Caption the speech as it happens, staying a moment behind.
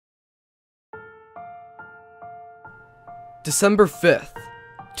December 5th,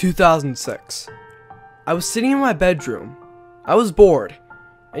 2006. I was sitting in my bedroom. I was bored,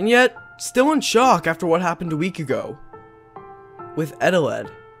 and yet still in shock after what happened a week ago with Edeled.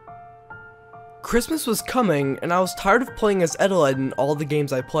 Christmas was coming, and I was tired of playing as Edeled in all the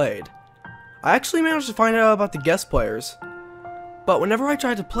games I played. I actually managed to find out about the guest players, but whenever I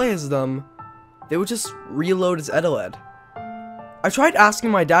tried to play as them, they would just reload as Edeled. I tried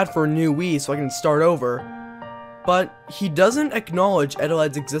asking my dad for a new Wii so I can start over, but he doesn't acknowledge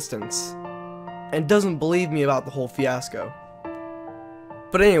Edeled's existence, and doesn't believe me about the whole fiasco.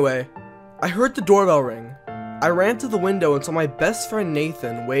 But anyway, I heard the doorbell ring. I ran to the window and saw my best friend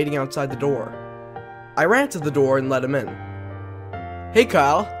Nathan waiting outside the door. I ran to the door and let him in. "Hey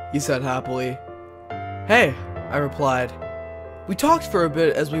Kyle," he said happily. "Hey," I replied. We talked for a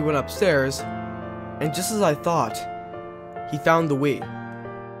bit as we went upstairs, and just as I thought, he found the Wii.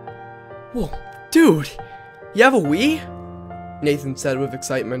 "Whoa, dude, you have a Wii?" Nathan said with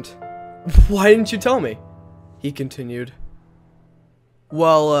excitement. "Why didn't you tell me?" he continued.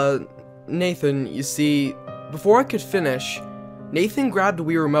 "Well, Nathan, you see, before I could finish, Nathan grabbed a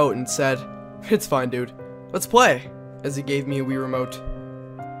Wii remote and said, 'It's fine, dude. Let's play,' as he gave me a Wii remote.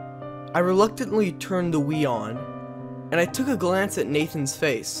 I reluctantly turned the Wii on, and I took a glance at Nathan's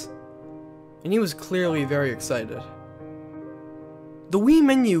face, and he was clearly very excited. The Wii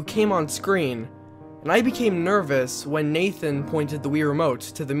menu came on screen, and I became nervous when Nathan pointed the Wii remote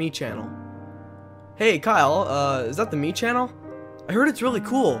to the Me channel. "Hey Kyle, is that the Me channel? I heard it's really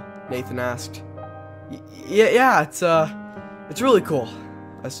cool," Nathan asked. Yeah, it's really cool,"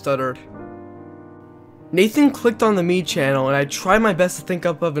 I stuttered. Nathan clicked on the Me channel, and I tried my best to think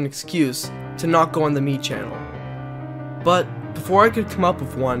up of an excuse to not go on the Me channel. But before I could come up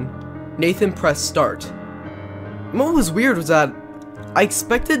with one, Nathan pressed start. And what was weird was that I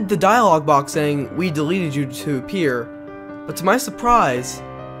expected the dialogue box saying "We deleted you" to appear, but to my surprise,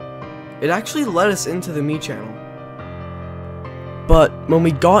 it actually led us into the Me channel. But when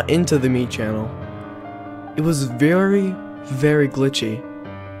we got into the Me channel, it was very, very glitchy.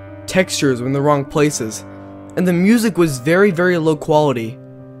 Textures were in the wrong places, and the music was very, very low quality.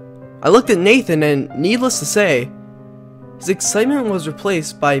 I looked at Nathan, and needless to say, his excitement was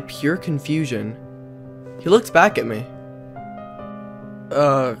replaced by pure confusion. He looked back at me.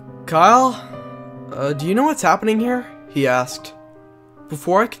 Kyle? Do you know what's happening here?" he asked.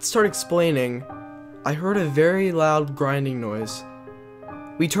 Before I could start explaining, I heard a very loud grinding noise.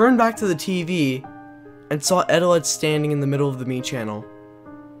 We turned back to the TV and saw Edeled standing in the middle of the Me channel.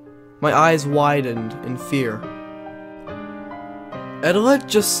 My eyes widened in fear. Edeled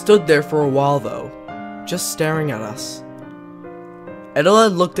just stood there for a while though, just staring at us.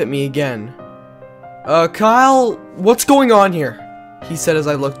 Edeled looked at me again. Kyle, what's going on here?" he said as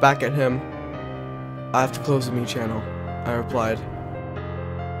I looked back at him. "I have to close the Me channel," I replied.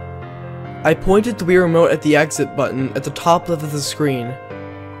 I pointed the Wii remote at the exit button at the top left of the screen,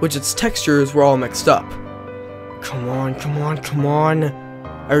 which its textures were all mixed up. Come on,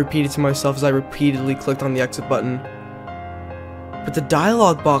 I repeated to myself as I repeatedly clicked on the exit button. But the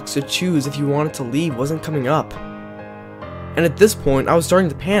dialogue box to choose if you wanted to leave wasn't coming up. And at this point, I was starting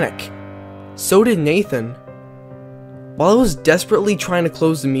to panic. So did Nathan. While I was desperately trying to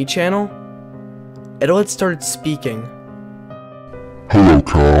close the Me channel, Edeled started speaking. "Hello,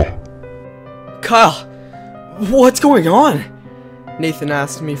 Kyle." "Kyle, what's going on?" Nathan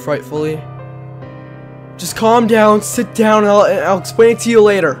asked me frightfully. "Just calm down, sit down, and I'll explain it to you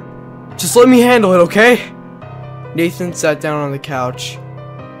later. Just let me handle it, okay?" Nathan sat down on the couch,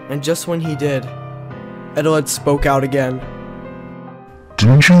 and just when he did, Edeled spoke out again.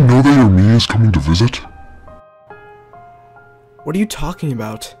 "Didn't you know that your Me is coming to visit?" "What are you talking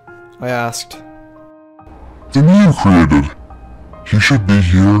about?" I asked. "The Me you created. He should be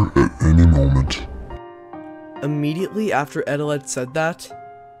here at any moment." Immediately after Edeled said that,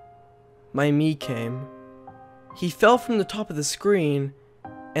 my Me came. He fell from the top of the screen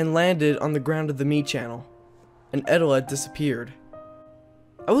and landed on the ground of the Me channel, and Edeled disappeared.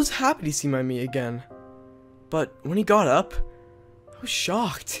 I was happy to see my Me again, but when he got up, I was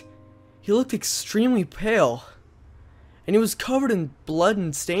shocked. He looked extremely pale, and he was covered in blood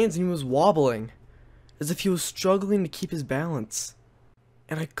and stains, and he was wobbling, as if he was struggling to keep his balance.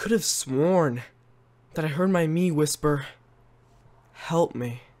 And I could have sworn that I heard my Me whisper, "Help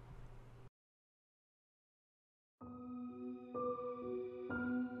me."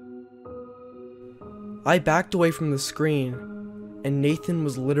 I backed away from the screen, and Nathan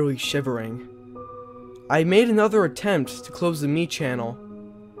was literally shivering. I made another attempt to close the Me channel,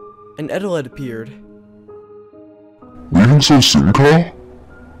 and Edeled appeared. "Leaving so soon, Kyle?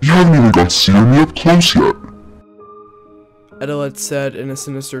 You haven't even got to see your Me up close yet." Adelaide said in a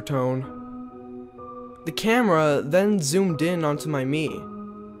sinister tone. The camera then zoomed in onto my Mii,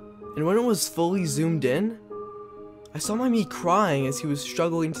 and when it was fully zoomed in, I saw my Mii crying as he was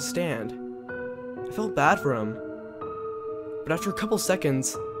struggling to stand. I felt bad for him, but after a couple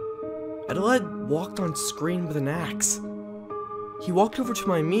seconds, Adelaide walked on screen with an axe. He walked over to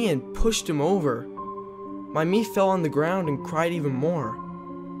my Mii and pushed him over. My Mii fell on the ground and cried even more.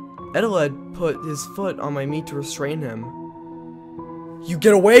 Adelaide put his foot on my Mii to restrain him. "You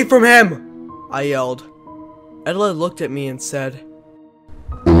get away from him!" I yelled. Adelaide looked at me and said,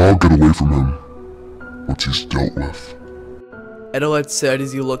 "Well, I'll get away from him once he's dealt with." Adelaide said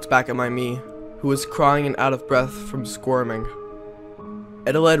as he looked back at my Mii, who was crying and out of breath from squirming.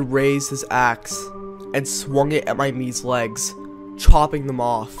 Adelaide raised his axe and swung it at my Mii's legs, chopping them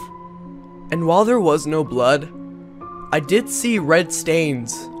off. And while there was no blood, I did see red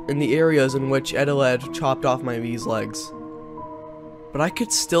stains in the areas in which Adelaide chopped off my Mii's legs. But I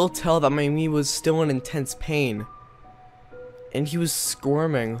could still tell that my Mii was still in intense pain, and he was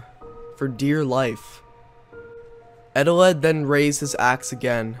squirming for dear life. Adelaide then raised his axe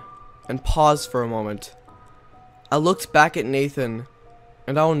again, and paused for a moment. I looked back at Nathan,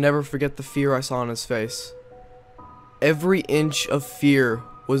 and I will never forget the fear I saw on his face. Every inch of fear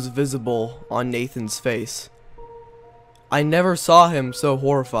was visible on Nathan's face. I never saw him so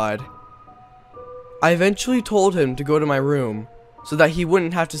horrified. I eventually told him to go to my room, so that he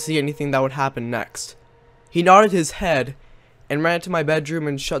wouldn't have to see anything that would happen next. He nodded his head, and ran to my bedroom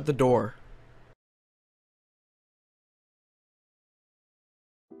and shut the door.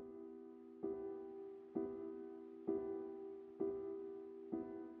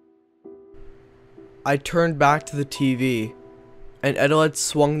 I turned back to the TV, and Adelaide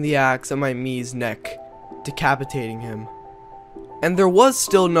swung the axe at my Mii's neck, decapitating him. And there was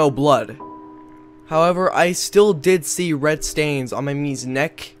still no blood. However, I still did see red stains on my Mii's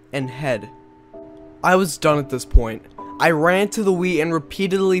neck and head. I was done at this point. I ran to the Wii and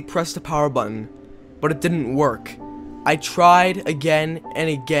repeatedly pressed the power button, but it didn't work. I tried again and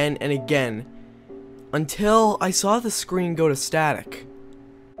again and again, until I saw the screen go to static.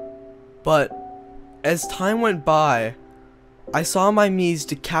 But as time went by, I saw my Mii's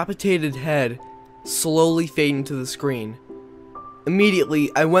decapitated head slowly fade into the screen.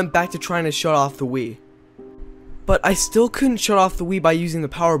 Immediately, I went back to trying to shut off the Wii. But I still couldn't shut off the Wii by using the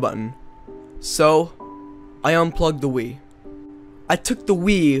power button. So, I unplugged the Wii. I took the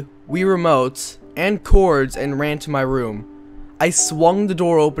Wii remotes, and cords and ran to my room. I swung the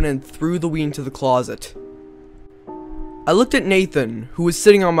door open and threw the Wii into the closet. I looked at Nathan, who was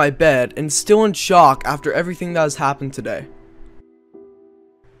sitting on my bed and still in shock after everything that has happened today.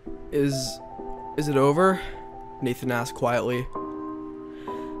 Is it over? Nathan asked quietly.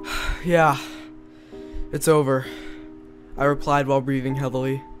 Yeah, it's over, I replied while breathing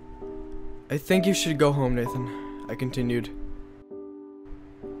heavily. I think you should go home, Nathan, I continued.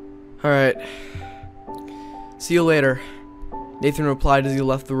 Alright, see you later, Nathan replied as he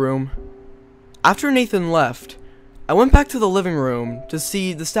left the room. After Nathan left, I went back to the living room to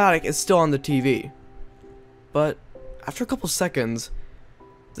see the static is still on the TV. But after a couple seconds,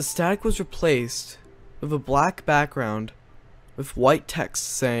 the static was replaced with a black background with white text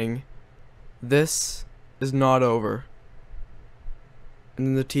saying, "This is not over." And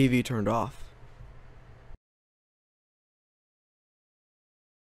then the TV turned off.